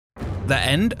The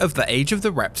end of the age of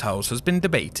the reptiles has been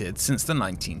debated since the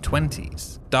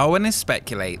 1920s. Darwinists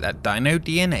speculate that dino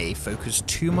DNA focused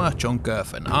too much on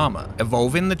girth and armour,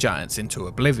 evolving the giants into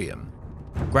oblivion.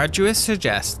 Graduists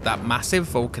suggest that massive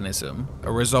volcanism,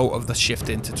 a result of the shift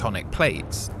in tectonic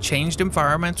plates, changed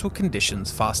environmental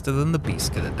conditions faster than the beasts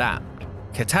could adapt.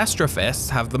 Catastrophists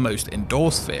have the most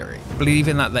endorsed theory,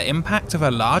 believing that the impact of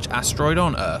a large asteroid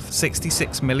on Earth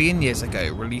 66 million years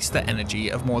ago released the energy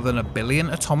of more than 1 billion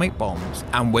atomic bombs,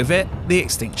 and with it, the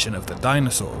extinction of the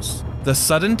dinosaurs. The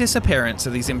sudden disappearance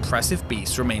of these impressive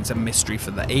beasts remains a mystery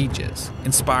for the ages,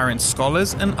 inspiring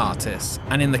scholars and artists,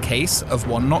 and in the case of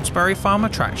one Knott's Berry Farm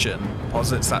attraction,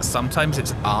 posits that sometimes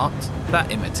it's art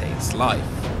that imitates life.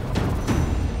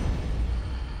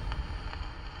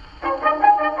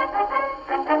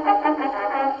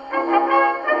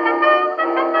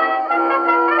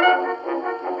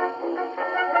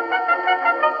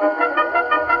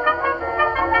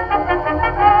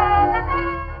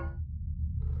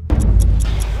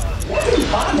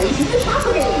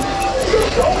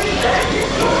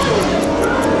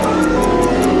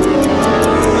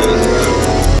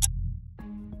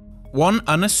 One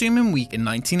unassuming week in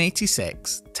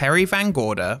 1986, Terry Van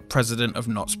Gorder, president of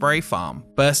Knott's Berry Farm,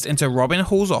 burst into Robin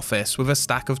Hall's office with a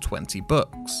stack of 20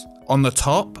 books. On the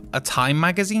top, a Time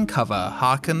magazine cover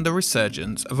harkened the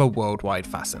resurgence of a worldwide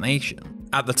fascination.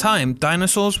 At the time,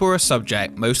 dinosaurs were a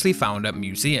subject mostly found at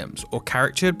museums or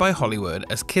caricatured by Hollywood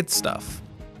as kids' stuff.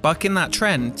 Bucking that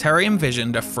trend, Terry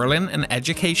envisioned a thrilling and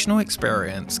educational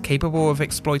experience capable of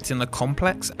exploiting the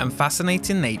complex and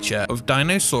fascinating nature of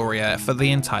Dinosauria for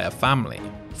the entire family.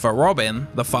 For Robin,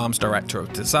 the farm's director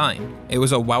of design, it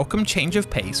was a welcome change of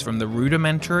pace from the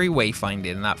rudimentary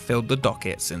wayfinding that filled the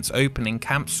docket since opening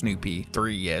Camp Snoopy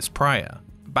 3 years prior.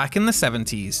 Back in the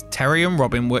 70s, Terry and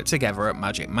Robin worked together at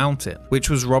Magic Mountain, which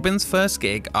was Robin's first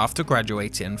gig after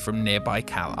graduating from nearby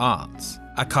Cal Arts.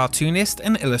 A cartoonist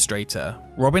and illustrator,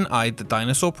 Robin eyed the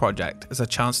dinosaur project as a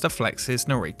chance to flex his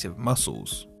narrative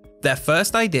muscles. Their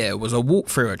first idea was a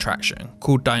walkthrough attraction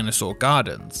called Dinosaur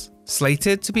Gardens,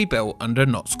 slated to be built under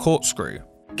Knott's corkscrew.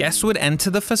 Guests would enter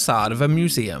the facade of a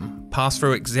museum, pass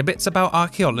through exhibits about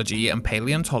archaeology and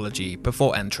paleontology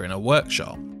before entering a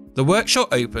workshop. The workshop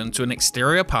opened to an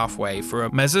exterior pathway through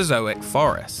a Mesozoic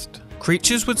forest.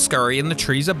 Creatures would scurry in the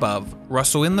trees above,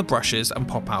 rustle in the brushes and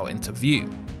pop out into view.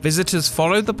 Visitors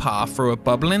followed the path through a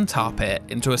bubbling tar pit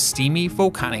into a steamy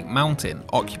volcanic mountain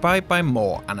occupied by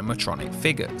more animatronic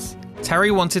figures.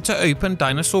 Terry wanted to open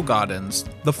Dinosaur Gardens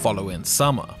the following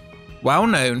summer.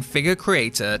 Well-known figure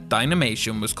creator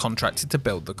Dynamation was contracted to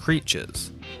build the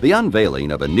creatures. The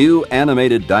unveiling of a new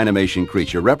animated Dynamation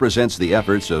creature represents the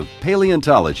efforts of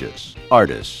paleontologists,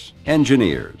 artists,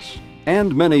 engineers,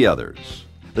 and many others.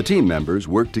 The team members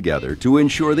worked together to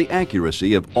ensure the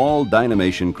accuracy of all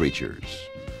Dynamation creatures.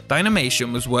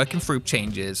 Dynamation was working through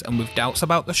changes and with doubts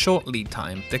about the short lead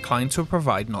time, declined to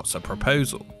provide Knott's a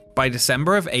proposal. By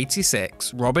December of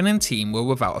 '86, Robin and team were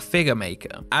without a figure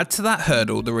maker. Add to that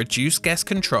hurdle the reduced guest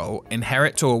control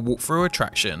inherent to a walkthrough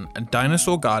attraction, and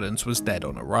Dinosaur Gardens was dead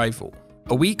on arrival.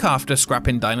 A week after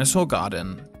scrapping Dinosaur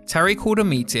Garden, Terry called a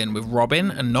meeting with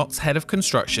Robin and Knott's head of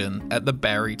construction at the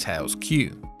Berry Tales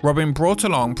Q. Robin brought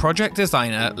along project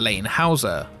designer Laine,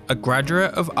 a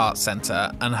graduate of Art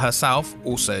Center and herself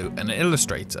also an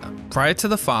illustrator. Prior to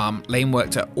the farm, Laine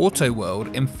worked at Auto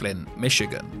World in Flinn,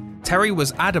 Michigan. Terry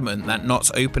was adamant that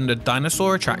Knott's opened a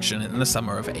dinosaur attraction in the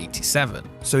summer of '87,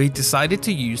 so he decided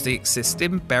to use the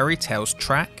existing Berry Tales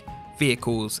track,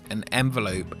 vehicles, and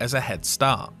envelope as a head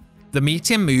start. The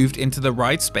meeting moved into the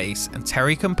ride space and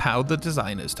Terry compelled the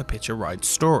designers to pitch a ride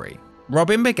story.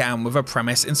 Robin began with a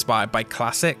premise inspired by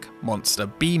classic monster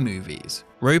B movies,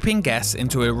 roping guests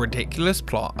into a ridiculous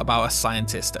plot about a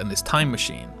scientist and his time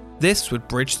machine. This would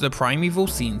bridge the primeval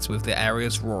scenes with the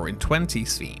area's Roaring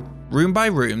Twenties theme. Room by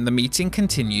room, the meeting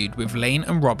continued with Laine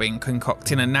and Robin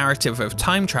concocting a narrative of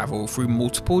time travel through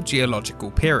multiple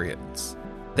geological periods.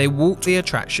 They walked the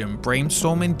attraction,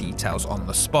 brainstorming details on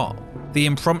the spot. The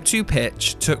impromptu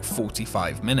pitch took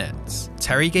 45 minutes.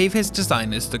 Terry gave his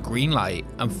designers the green light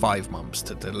and 5 months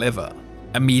to deliver.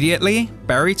 Immediately,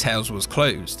 Berry Tales was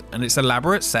closed, and its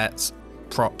elaborate sets,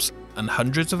 props, and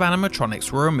hundreds of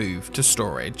animatronics were removed to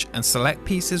storage, and select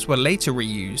pieces were later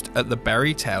reused at the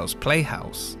Berry Tales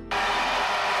Playhouse. 10,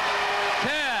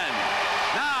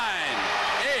 9,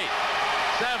 8,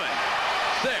 7,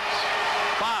 6,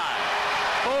 5,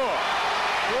 4,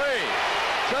 3,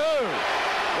 2,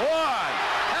 1.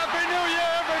 Happy New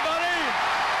Year, everybody!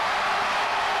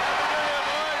 Happy New Year,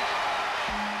 boys!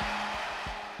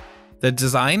 The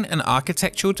design and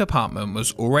architectural department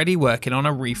was already working on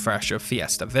a refresh of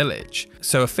Fiesta Village,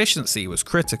 so efficiency was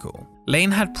critical. Laine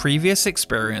had previous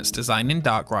experience designing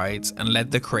dark rides and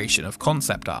led the creation of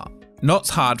concept art. Knott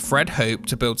hired Fred Hope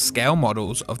to build scale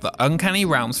models of the uncanny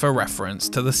realms for reference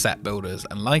to the set builders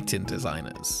and lighting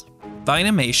designers.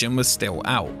 Dynamation was still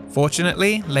out.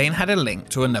 Fortunately, Laine had a link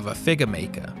to another figure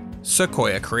maker,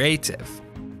 Sequoia Creative.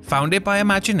 Founded by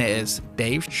Imagineers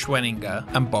Dave Schwenninger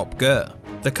and Bob Gurr,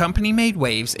 the company made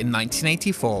waves in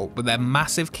 1984 with their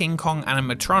massive King Kong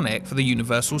animatronic for the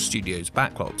Universal Studios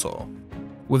Backlot Tour.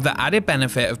 With the added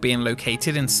benefit of being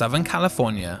located in Southern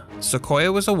California,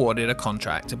 Sequoia was awarded a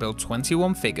contract to build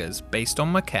 21 figures based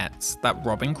on maquettes that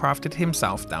Robin crafted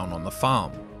himself down on the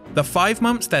farm. The 5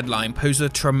 months deadline posed a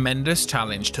tremendous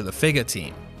challenge to the figure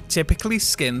team. Typically,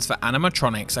 skins for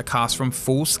animatronics are cast from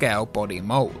full-scale body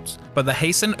molds, but the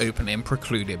hastened opening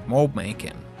precluded mold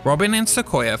making. Robin and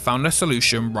Sequoia found a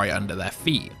solution right under their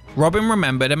feet. Robin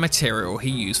remembered a material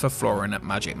he used for flooring at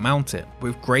Magic Mountain,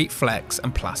 with great flex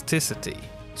and plasticity.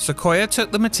 Sequoia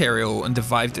took the material and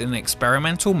devised an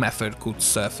experimental method called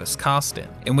surface casting,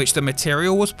 in which the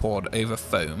material was poured over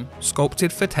foam,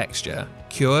 sculpted for texture,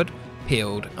 cured,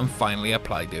 peeled, and finally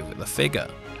applied over the figure.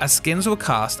 As skins were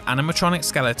cast, animatronic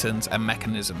skeletons and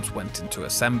mechanisms went into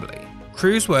assembly.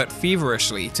 Crews worked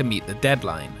feverishly to meet the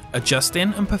deadline,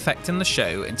 adjusting and perfecting the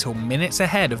show until minutes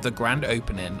ahead of the grand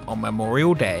opening on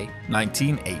Memorial Day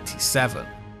 1987.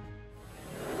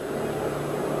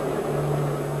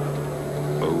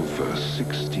 Over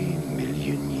 16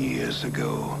 million years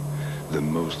ago, the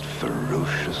most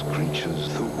ferocious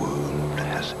creatures the world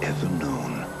has ever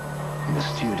known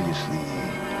mysteriously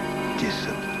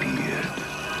disappeared.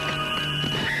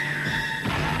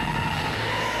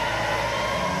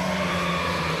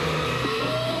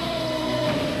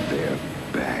 They're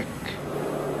back.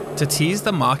 To tease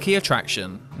the marquee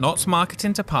attraction, Knott's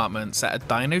marketing department set a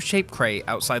dino-shaped crate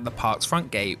outside the park's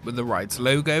front gate with the ride's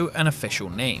logo and official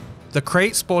name. The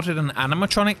crate sported an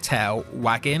animatronic tail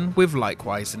wagging with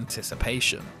likewise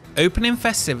anticipation. Opening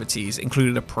festivities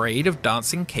included a parade of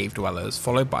dancing cave dwellers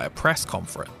followed by a press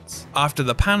conference. After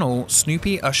the panel,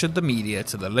 Snoopy ushered the media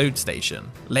to the load station.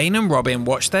 Laine and Robin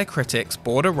watched their critics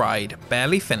board a ride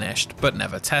barely finished but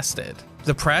never tested.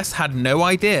 The press had no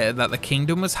idea that the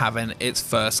kingdom was having its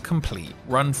first complete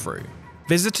run-through.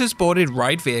 Visitors boarded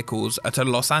ride vehicles at a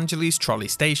Los Angeles trolley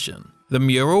station. The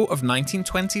mural of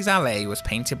 1920s LA was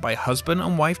painted by husband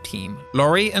and wife team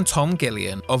Laurie and Tom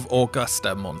Gillian of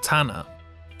Augusta, Montana.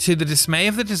 To the dismay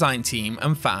of the design team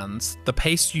and fans, the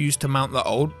paste used to mount the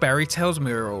old Berry Tales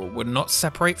mural would not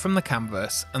separate from the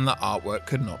canvas and the artwork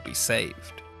could not be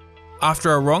saved.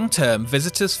 After a wrong turn,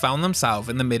 visitors found themselves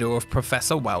in the middle of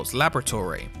Professor Wells'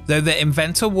 laboratory. Though the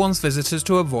inventor warns visitors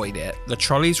to avoid it, the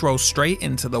trolleys roll straight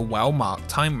into the well-marked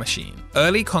time machine.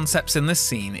 Early concepts in this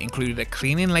scene included a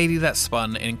cleaning lady that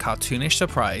spun in cartoonish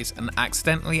surprise and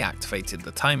accidentally activated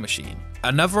the time machine.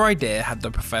 Another idea had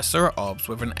the professor at odds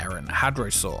with an errant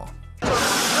hadrosaur.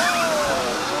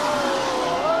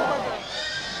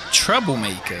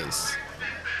 Troublemakers.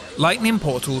 Lightning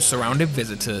portals surrounded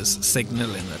visitors,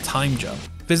 signaling a time jump.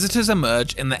 Visitors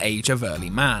emerge in the age of early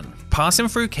man, passing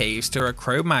through caves to a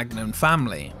Cro-Magnon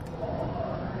family.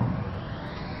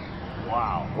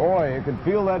 Wow. Boy, you can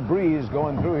feel that breeze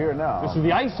going through here now. This is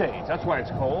the Ice Age, that's why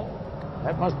it's cold.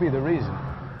 That must be the reason.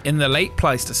 In the late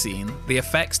Pleistocene, the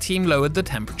effects team lowered the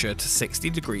temperature to 60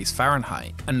 degrees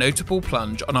Fahrenheit, a notable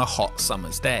plunge on a hot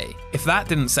summer's day. If that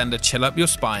didn't send a chill up your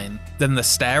spine, then the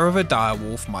stare of a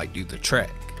direwolf might do the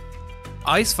trick.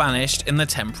 Ice vanished in the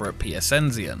temperate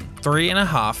Piacenzian,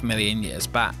 3.5 million years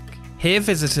back. Here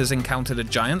visitors encountered a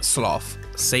giant sloth,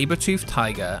 saber-toothed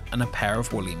tiger, and a pair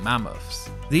of woolly mammoths.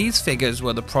 These figures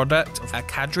were the product of a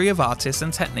cadre of artists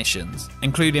and technicians,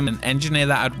 including an engineer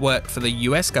that had worked for the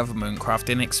US government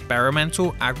crafting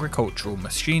experimental agricultural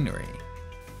machinery.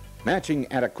 Matching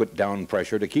adequate down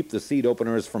pressure to keep the seed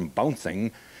openers from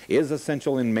bouncing is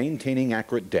essential in maintaining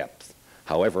accurate depth.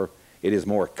 However, it is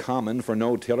more common for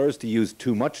no-tillers to use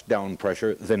too much down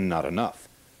pressure than not enough.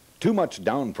 Too much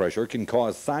down pressure can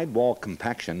cause sidewall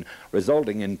compaction,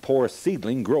 resulting in poor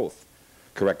seedling growth.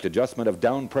 Correct adjustment of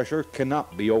down pressure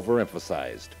cannot be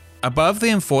overemphasized. Above the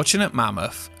unfortunate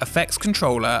mammoth, effects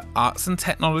controller Arts and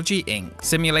Technology Inc.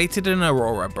 simulated an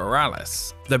aurora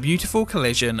borealis, the beautiful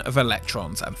collision of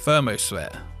electrons and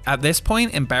thermosphere. At this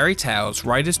point in Berry Tales,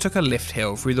 riders took a lift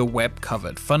hill through the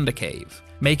web-covered Thunder Cave.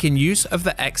 Making use of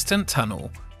the extant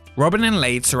tunnel, Robin and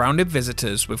Laine surrounded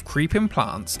visitors with creeping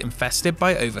plants infested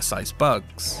by oversized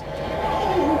bugs.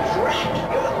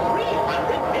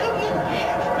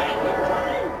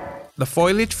 The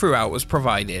foliage throughout was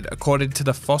provided according to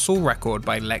the fossil record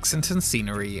by Lexington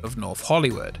Scenery of North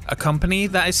Hollywood, a company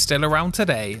that is still around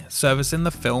today, servicing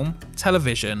the film,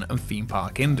 television, and theme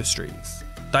park industries.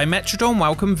 Dimetrodon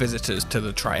welcomed visitors to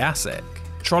the Triassic.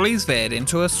 Trolleys veered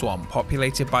into a swamp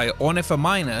populated by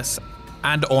Ornithomimus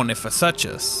and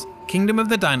Ornithosuchus. Kingdom of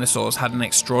the Dinosaurs had an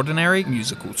extraordinary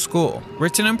musical score,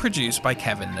 written and produced by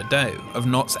Kevin Nadeau of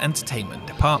Knott's entertainment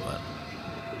department.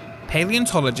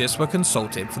 Paleontologists were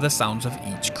consulted for the sounds of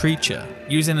each creature,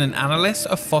 using an analysis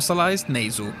of fossilized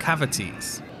nasal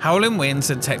cavities. Howling winds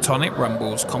and tectonic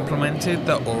rumbles complemented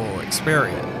the oral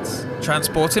experience,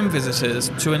 transporting visitors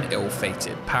to an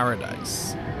ill-fated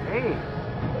paradise. Hey,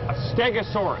 a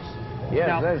Stegosaurus. Yes,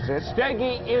 now, that's it.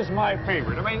 Stegi is my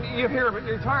favorite. I mean, you hear it,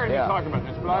 you're tired of me talking about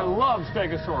this, but I love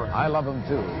Stegosaurus. I love them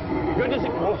too. Good to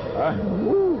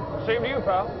see. Same to you,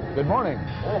 pal. Good morning.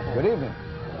 Good evening.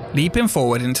 Leaping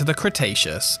forward into the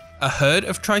Cretaceous, a herd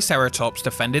of Triceratops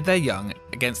defended their young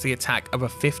against the attack of a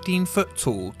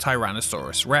 15-foot-tall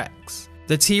Tyrannosaurus Rex.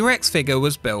 The T-Rex figure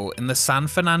was built in the San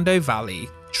Fernando Valley,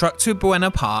 trucked to Buena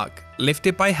Park,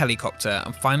 lifted by helicopter,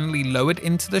 and finally lowered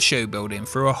into the show building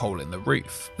through a hole in the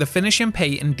roof. The finishing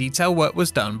paint and detail work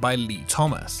was done by Lee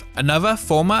Thomas, another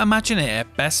former Imagineer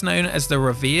best known as the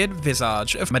revered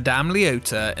visage of Madame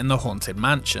Leota in the Haunted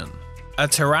Mansion. A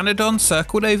pteranodon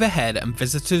circled overhead and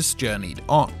visitors journeyed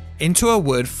on, into a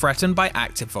wood threatened by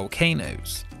active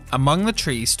volcanoes. Among the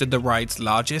trees stood the ride's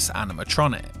largest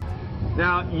animatronic.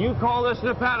 Now, you call this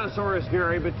an Apatosaurus,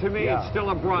 Gary, but to me it's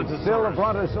still a Brontosaurus. It's still a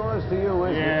Brontosaurus to you,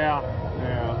 isn't it?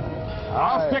 Yeah.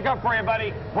 I'll stick up for you,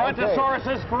 buddy. Brontosaurus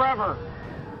is forever.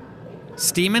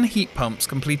 Steam and heat pumps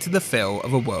completed the fill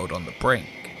of a world on the brink.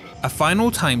 A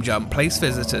final time jump placed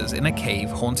visitors in a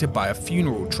cave haunted by a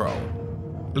funeral troll.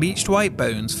 Bleached white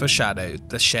bones foreshadowed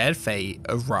the shared fate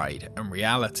of ride and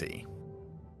reality.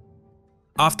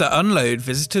 After unload,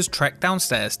 visitors trekked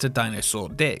downstairs to Dinosaur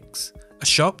Digs, a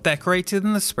shop decorated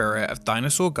in the spirit of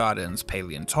Dinosaur Garden's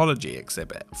paleontology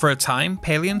exhibit. For a time,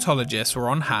 paleontologists were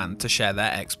on hand to share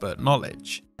their expert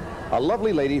knowledge. A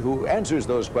lovely lady who answers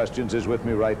those questions is with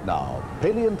me right now.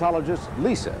 Paleontologist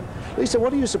Lisa. Lisa,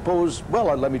 what do you suppose,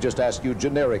 well, let me just ask you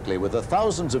generically, with the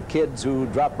thousands of kids who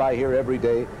drop by here every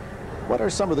day, what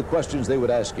are some of the questions they would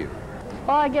ask you?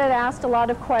 Well, I get asked a lot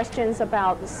of questions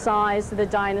about the size of the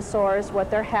dinosaurs, what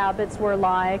their habits were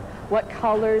like, what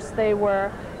colors they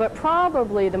were, but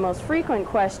probably the most frequent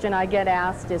question I get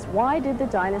asked is, why did the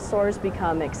dinosaurs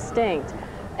become extinct?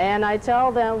 And I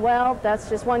tell them, well, that's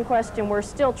just one question we're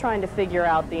still trying to figure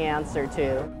out the answer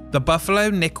to. The Buffalo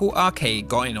Nickel Arcade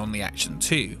got in on the action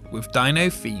too, with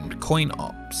dino-themed coin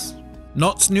ops.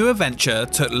 Knott's new adventure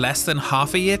took less than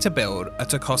half a year to build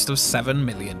at a cost of $7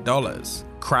 million.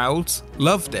 Crowds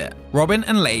loved it. Robin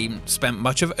and Laine spent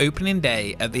much of opening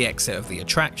day at the exit of the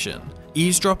attraction,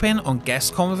 eavesdropping on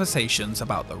guest conversations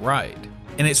about the ride.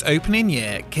 In its opening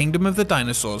year, Kingdom of the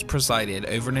Dinosaurs presided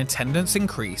over an attendance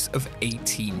increase of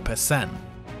 18%.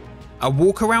 A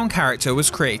walk-around character was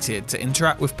created to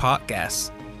interact with park guests.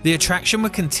 The attraction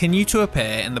would continue to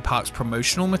appear in the park's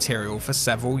promotional material for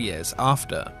several years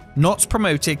after. Knott's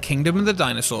promoted Kingdom of the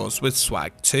Dinosaurs with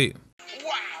swag too.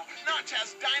 Wow, Knott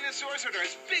has dinosaurs that are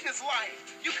as big as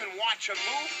life. You can watch them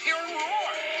move, hear them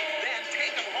roar, then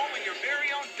take them home in your very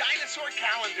own dinosaur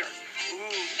calendar.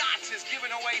 Ooh, Knott's is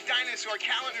giving away dinosaur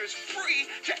calendars free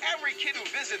to every kid who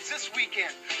visits this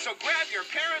weekend. So grab your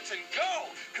parents and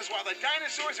go, because while the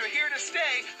dinosaurs are here to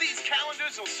stay, these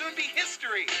calendars will soon be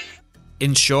history.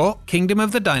 In short, Kingdom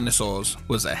of the Dinosaurs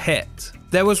was a hit.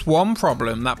 There was one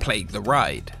problem that plagued the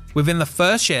ride. Within the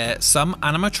first year, some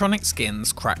animatronic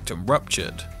skins cracked and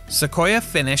ruptured. Sequoia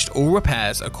finished all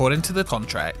repairs according to the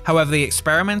contract, however the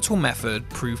experimental method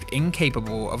proved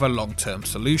incapable of a long-term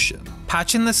solution.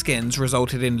 Patching the skins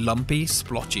resulted in lumpy,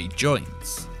 splotchy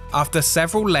joints. After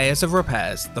several layers of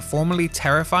repairs, the formerly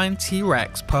terrifying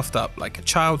T-Rex puffed up like a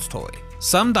child's toy.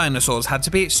 Some dinosaurs had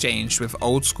to be exchanged with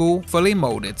old-school, fully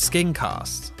molded skin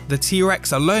casts. The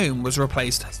T-Rex alone was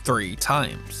replaced 3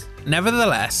 times.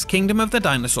 Nevertheless, Kingdom of the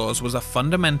Dinosaurs was a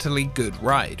fundamentally good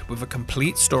ride, with a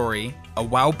complete story, a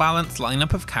well-balanced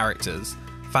lineup of characters,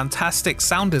 fantastic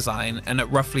sound design, and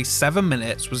at roughly 7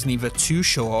 minutes was neither too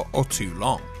short or too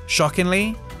long.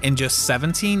 Shockingly, in just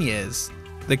 17 years,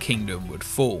 the kingdom would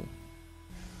fall.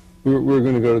 We were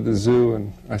going to go to the zoo,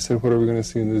 and I said, what are we going to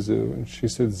see in the zoo? And she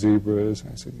said, zebras.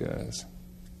 I said, yes.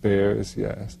 Bears,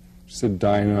 yes. She said,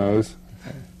 dinos.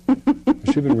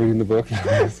 Has she been reading the book?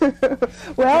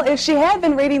 Well, if she had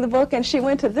been reading the book and she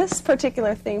went to this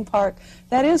particular theme park,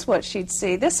 that is what she'd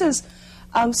see. This is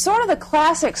sort of the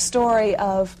classic story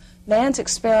of man's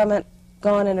experiment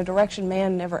gone in a direction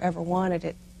man never ever wanted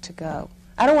it to go.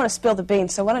 I don't want to spill the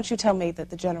beans, so why don't you tell me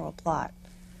the general plot?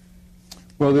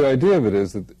 Well, the idea of it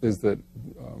is that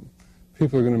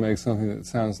people are going to make something that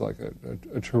sounds like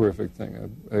a terrific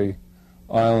thing, a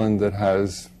island that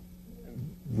has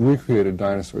recreated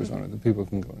dinosaurs on it that people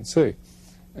can go and see.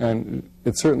 And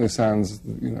it certainly sounds,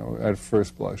 you know, at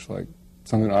first blush like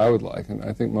something I would like, and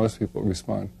I think most people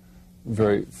respond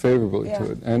very favorably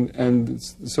to it. And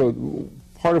so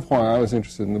part of why I was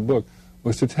interested in the book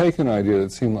was to take an idea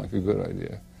that seemed like a good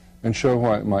idea and show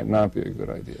why it might not be a good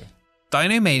idea.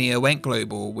 Dinomania went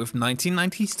global with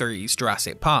 1993's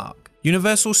Jurassic Park.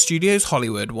 Universal Studios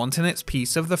Hollywood wanted its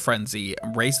piece of the frenzy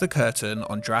and raised the curtain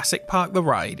on Jurassic Park the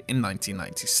Ride in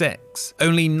 1996,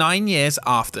 only 9 years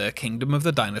after Kingdom of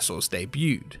the Dinosaurs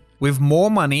debuted. With more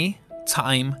money,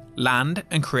 time, land,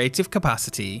 and creative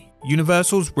capacity,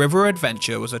 Universal's River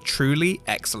Adventure was a truly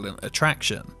excellent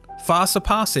attraction, far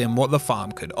surpassing what the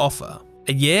farm could offer.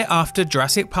 A year after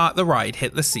Jurassic Park the Ride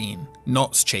hit the scene,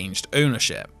 Knott's changed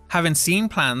ownership. Having seen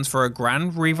plans for a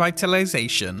grand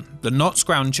revitalization, the Knott's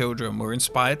grandchildren were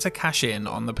inspired to cash in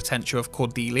on the potential of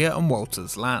Cordelia and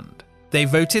Walter's land. They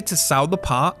voted to sell the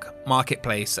park,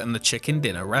 marketplace, and the chicken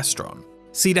dinner restaurant.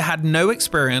 Cedar had no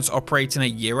experience operating a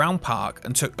year-round park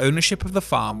and took ownership of the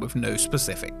farm with no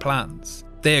specific plans.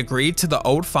 They agreed to the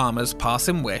old farmer's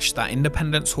passing wish that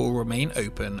Independence Hall remain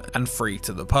open and free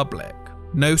to the public.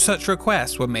 No such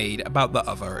requests were made about the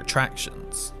other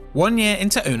attractions. 1 year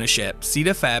into ownership,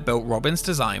 Cedar Fair built Robin's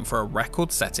design for a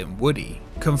record-setting Woody,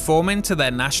 conforming to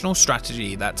their national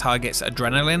strategy that targets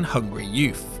adrenaline-hungry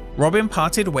youth. Robin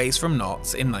parted ways from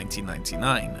Knott's in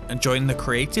 1999 and joined the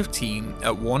creative team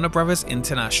at Warner Bros.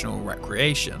 International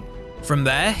Recreation. From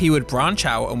there, he would branch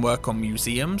out and work on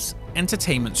museums,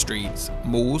 entertainment streets,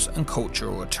 malls, and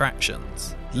cultural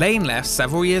attractions. Laine left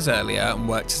several years earlier and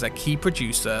worked as a key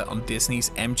producer on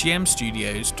Disney's MGM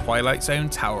Studios' Twilight Zone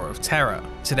Tower of Terror.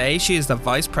 Today, she is the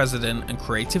vice president and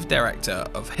creative director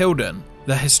of Hilden,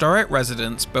 the historic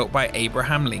residence built by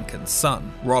Abraham Lincoln's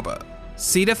son, Robert.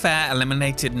 Cedar Fair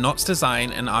eliminated Knott's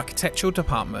design and architectural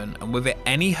department, and with it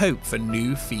any hope for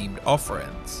new themed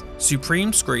offerings.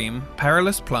 Supreme Scream,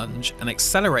 Perilous Plunge, and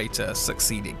Accelerator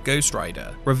succeeded Ghost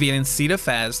Rider, revealing Cedar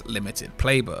Fair's limited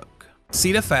playbook.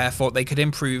 Cedar Fair thought they could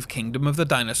improve Kingdom of the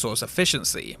Dinosaurs'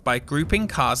 efficiency by grouping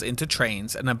cars into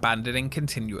trains and abandoning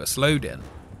continuous loading.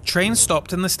 Trains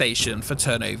stopped in the station for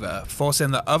turnover,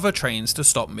 forcing the other trains to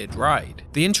stop mid-ride.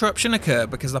 The interruption occurred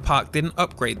because the park didn't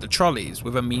upgrade the trolleys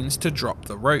with a means to drop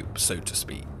the rope, so to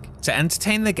speak. To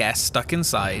entertain the guests stuck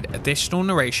inside, additional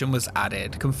narration was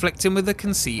added, conflicting with the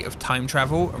conceit of time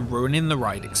travel and ruining the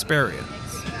ride experience.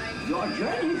 Your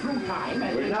journey through time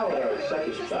has We're now at our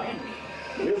second stop.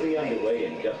 We'll be underway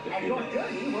in just a few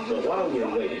minutes. So while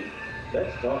we're waiting,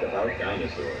 let's talk about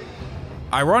dinosaurs.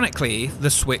 Ironically, the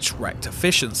switch wrecked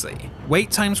efficiency. Wait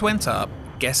times went up,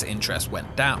 guest interest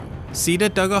went down. Cedar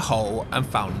dug a hole and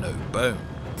found no bone.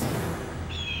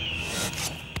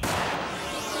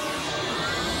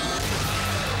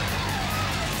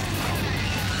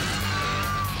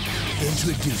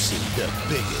 Introducing the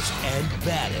biggest and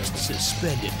baddest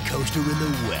suspended coaster in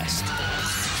the West.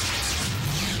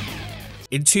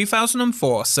 In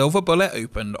 2004, Silver Bullet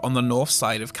opened on the north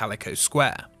side of Calico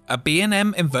Square. A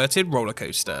B&M inverted roller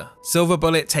coaster, Silver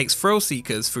Bullet takes thrill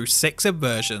seekers through 6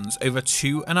 inversions over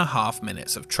 2.5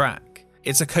 minutes of track.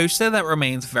 It's a coaster that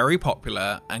remains very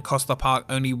popular and cost the park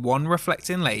only 1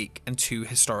 reflecting lake and 2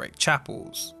 historic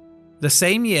chapels. The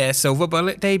same year Silver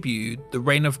Bullet debuted, the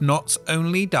reign of Knott's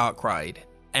only dark ride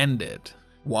ended.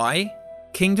 Why?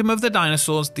 Kingdom of the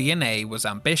Dinosaurs' DNA was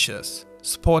ambitious,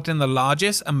 supporting the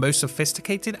largest and most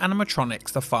sophisticated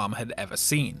animatronics the farm had ever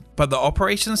seen. But the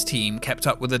operations team kept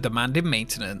up with the demanding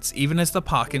maintenance even as the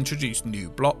park introduced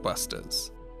new blockbusters.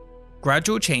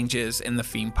 Gradual changes in the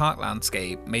theme park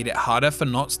landscape made it harder for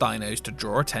Knott's dinos to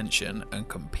draw attention and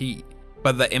compete.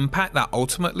 But the impact that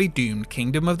ultimately doomed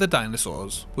Kingdom of the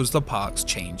Dinosaurs was the park's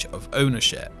change of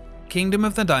ownership. Kingdom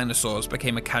of the Dinosaurs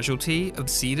became a casualty of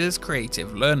Cedar's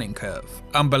creative learning curve.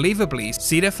 Unbelievably,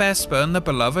 Cedar Fair spurned the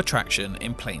beloved attraction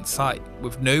in plain sight,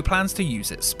 with no plans to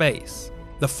use its space.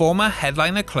 The former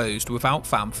headliner closed without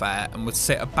fanfare and would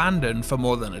sit abandoned for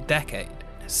more than a decade.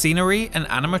 Scenery and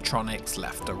animatronics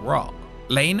left to rot.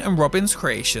 Laine and Robin's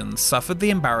creations suffered the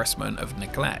embarrassment of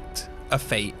neglect, a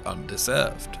fate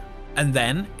undeserved. And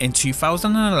then, in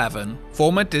 2011,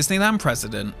 former Disneyland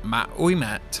president Matt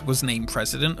Ouimet was named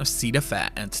president of Cedar Fair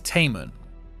Entertainment.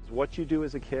 What you do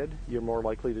as a kid, you're more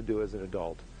likely to do as an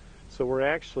adult. So we're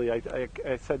actually, I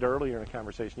said earlier in a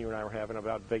conversation you and I were having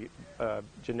about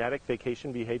genetic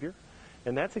vacation behavior,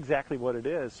 and that's exactly what it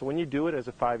is. So when you do it as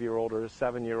a 5-year-old or a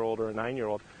 7-year-old or a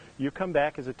 9-year-old, You come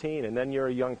back as a teen, and then you're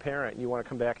a young parent, and you want to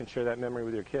come back and share that memory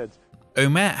with your kids.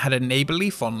 Omet had a neighbourly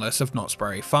fondness of Knott's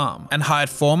Berry Farm and hired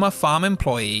former farm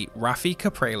employee Rafi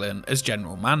Kapralin as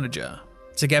general manager.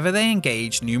 Together they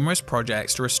engaged numerous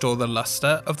projects to restore the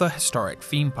lustre of the historic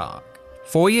theme park.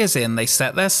 4 years in, they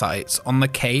set their sights on the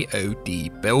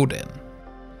KOD building.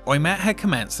 Omet had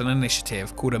commenced an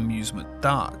initiative called Amusement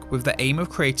Dark with the aim of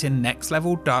creating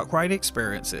next-level dark ride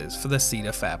experiences for the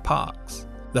Cedar Fair parks.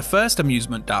 The first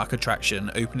Amusement Dark attraction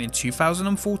opened in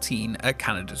 2014 at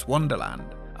Canada's Wonderland,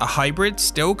 a hybrid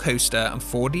still coaster and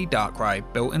 4D dark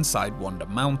ride built inside Wonder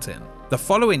Mountain. The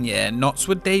following year, Knott's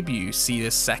would debut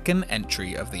Cedar's second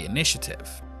entry of the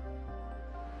initiative.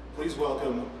 Please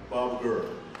welcome Bob Gurr.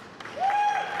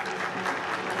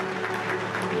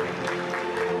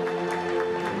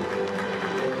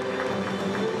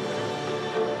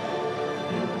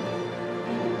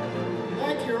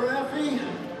 Thank you, Rafi.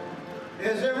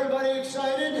 Is everybody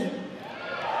excited?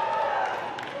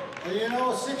 You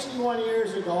know, 61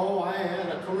 years ago, I had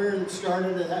a career that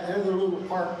started at that other little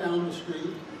park down the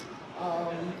street.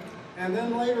 And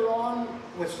then later on,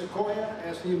 with Sequoia,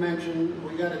 as he mentioned,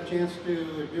 we got a chance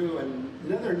to do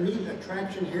another neat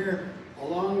attraction here,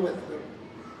 along with the,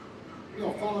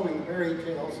 following the fairy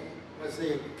tales, was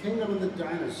the Kingdom of the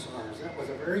Dinosaurs. That was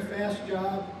a very fast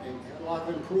job. It had a lot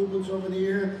of improvements over the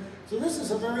year. So this is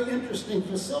a very interesting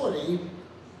facility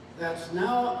that's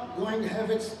now going to have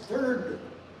its third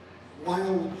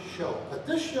wild show. But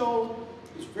this show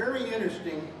is very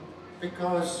interesting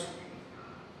because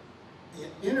the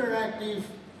interactive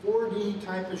 4D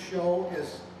type of show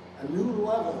is a new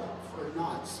level for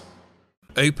Knott's.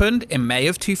 Opened in May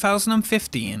of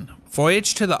 2015,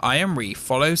 Voyage to the Iron Reef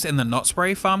follows in the Knott's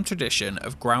Berry Farm tradition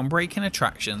of groundbreaking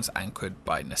attractions anchored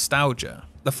by nostalgia.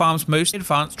 The farm's most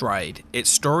advanced ride, its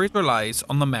story relies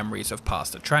on the memories of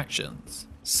past attractions.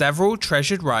 Several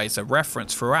treasured rides are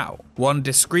referenced throughout, one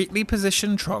discreetly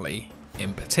positioned trolley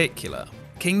in particular.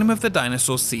 Kingdom of the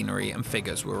Dinosaurs scenery and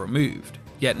figures were removed,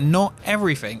 yet not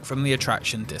everything from the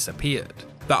attraction disappeared.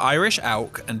 The Irish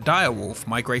elk and direwolf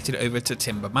migrated over to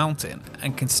Timber Mountain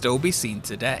and can still be seen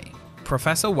today.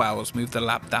 Professor Wells moved the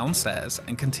lab downstairs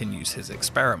and continues his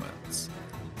experiments.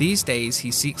 These days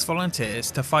he seeks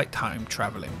volunteers to fight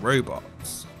time-traveling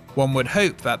robots. One would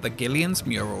hope that the Gillian's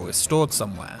mural is stored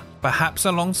somewhere, perhaps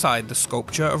alongside the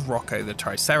sculpture of Rocco the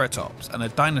Triceratops and a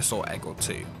dinosaur egg or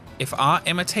two. If art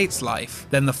imitates life,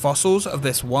 then the fossils of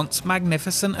this once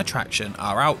magnificent attraction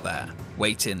are out there,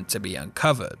 waiting to be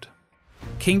uncovered.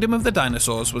 Kingdom of the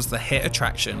Dinosaurs was the hit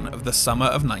attraction of the summer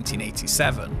of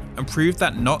 1987 and proved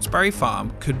that Knott's Berry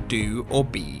Farm could do or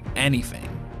be anything.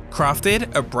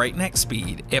 Crafted at breakneck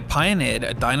speed, it pioneered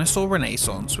a dinosaur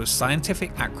renaissance with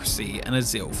scientific accuracy and a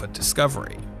zeal for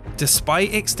discovery.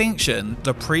 Despite extinction,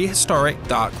 the prehistoric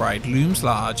dark ride looms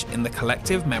large in the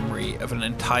collective memory of an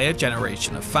entire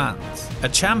generation of fans, a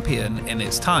champion in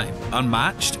its time,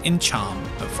 unmatched in charm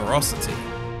and ferocity.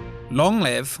 Long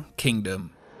live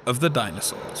Kingdom of the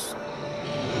Dinosaurs.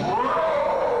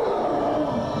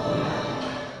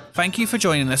 Thank you for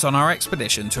joining us on our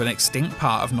expedition to an extinct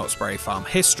part of Knott's Berry Farm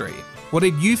history. What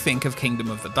did you think of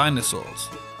Kingdom of the Dinosaurs?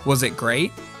 Was it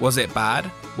great? Was it bad?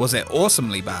 Was it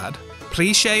awesomely bad?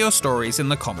 Please share your stories in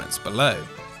the comments below.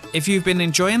 If you've been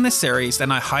enjoying this series, then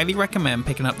I highly recommend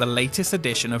picking up the latest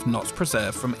edition of Knott's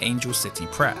Preserve from Angel City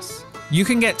Press. You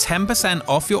can get 10%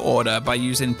 off your order by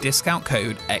using discount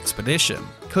code EXPEDITION.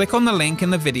 Click on the link in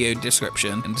the video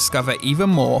description and discover even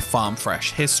more farm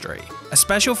fresh history. A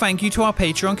special thank you to our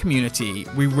Patreon community,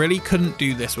 we really couldn't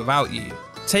do this without you.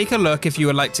 Take a look if you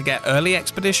would like to get early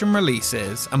Expedition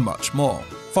releases and much more.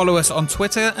 Follow us on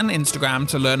Twitter and Instagram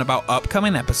to learn about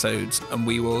upcoming episodes, and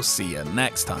we will see you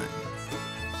next time.